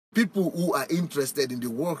People who are interested in the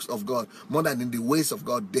works of God more than in the ways of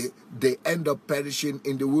God, they end up perishing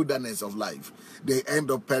in the wilderness of life. They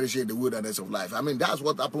end up perishing in the wilderness of life. I mean, that's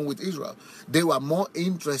what happened with Israel. They were more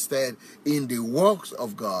interested in the works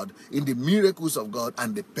of God, in the miracles of God,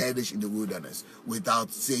 and they perished in the wilderness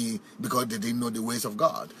without saying, because they didn't know the ways of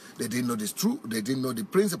God. They didn't know the truth. They didn't know the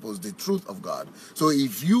principles, the truth of God. So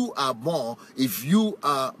if you are more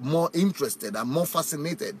interested and more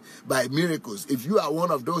fascinated by miracles, if you are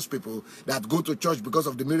one of those people that go to church because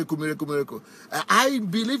of the miracle. I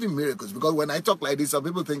believe in miracles, because when I talk like this, some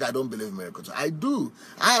people think I don't believe in miracles. I do.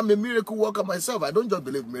 I am a miracle worker myself. I don't just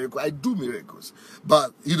believe in miracles. I do miracles.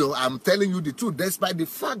 But, I'm telling you the truth. Despite the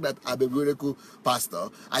fact that I'm a miracle pastor,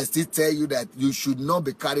 I still tell you that you should not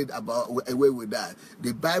be carried away with that.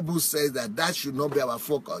 The Bible says that should not be our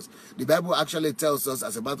focus. The Bible actually tells us,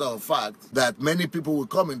 as a matter of fact, that many people will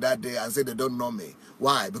come in that day and say they don't know me.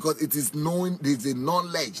 Why? Because it is the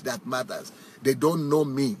knowledge that matters. They don't know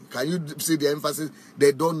me. Can you see the emphasis?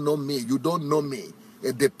 They don't know me. You don't know me.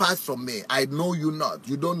 Depart from me. I know you not.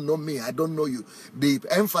 You don't know me. I don't know you. The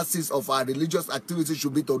emphasis of our religious activity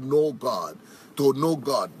should be to know God. To know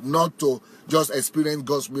God, not to just experience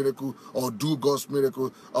God's miracle or do God's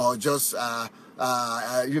miracle or just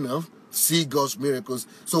see God's miracles.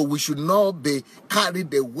 So we should not be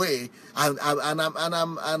carried away, and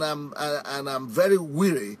I'm very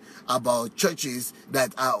weary about churches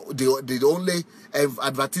that are the only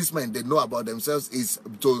advertisement they know about themselves is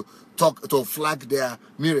to flag their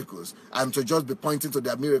miracles and to just be pointing to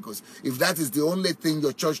their miracles. If that is the only thing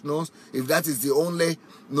your church knows, if that is the only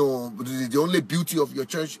beauty of your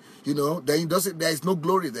church, then there is no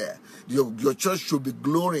glory there. Your church should be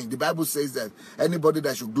glorying. The Bible says that anybody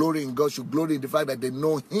that should glory in God should glory in the fact that they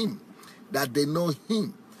know Him, that they know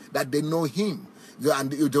Him.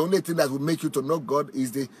 And the only thing that will make you to know God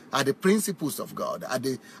are the principles of God, are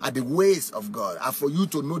the ways of God, are for you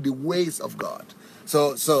to know the ways of God.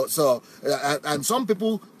 And some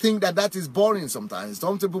people think that is boring sometimes.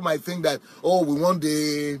 Some people might think that, we want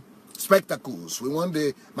the spectacles, we want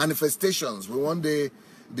the manifestations, we want the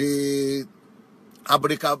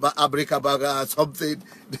abracadabra, something,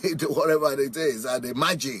 whatever it is, the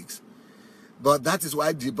magics. But that is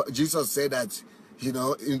why Jesus said that, in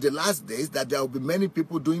the last days, that there will be many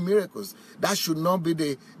people doing miracles. That should not be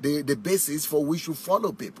the basis for which you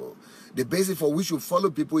follow people. The basis for which you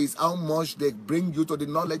follow people is how much they bring you to the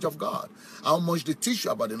knowledge of God, how much they teach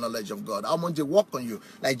you about the knowledge of God, how much they work on you.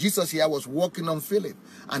 Like Jesus here was working on Philip,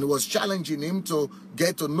 and he was challenging him to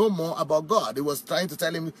get to know more about God. He was trying to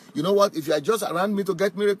tell him, you know what, if you are just around me to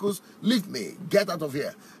get miracles, leave me, get out of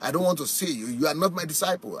here. I don't want to see you. You are not my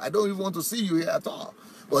disciple. I don't even want to see you here at all.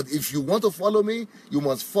 But if you want to follow me, you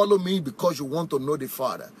must follow me because you want to know the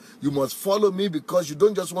Father. You must follow me because you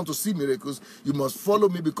don't just want to see miracles. You must follow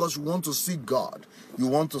me because you want to see God. You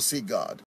want to see God.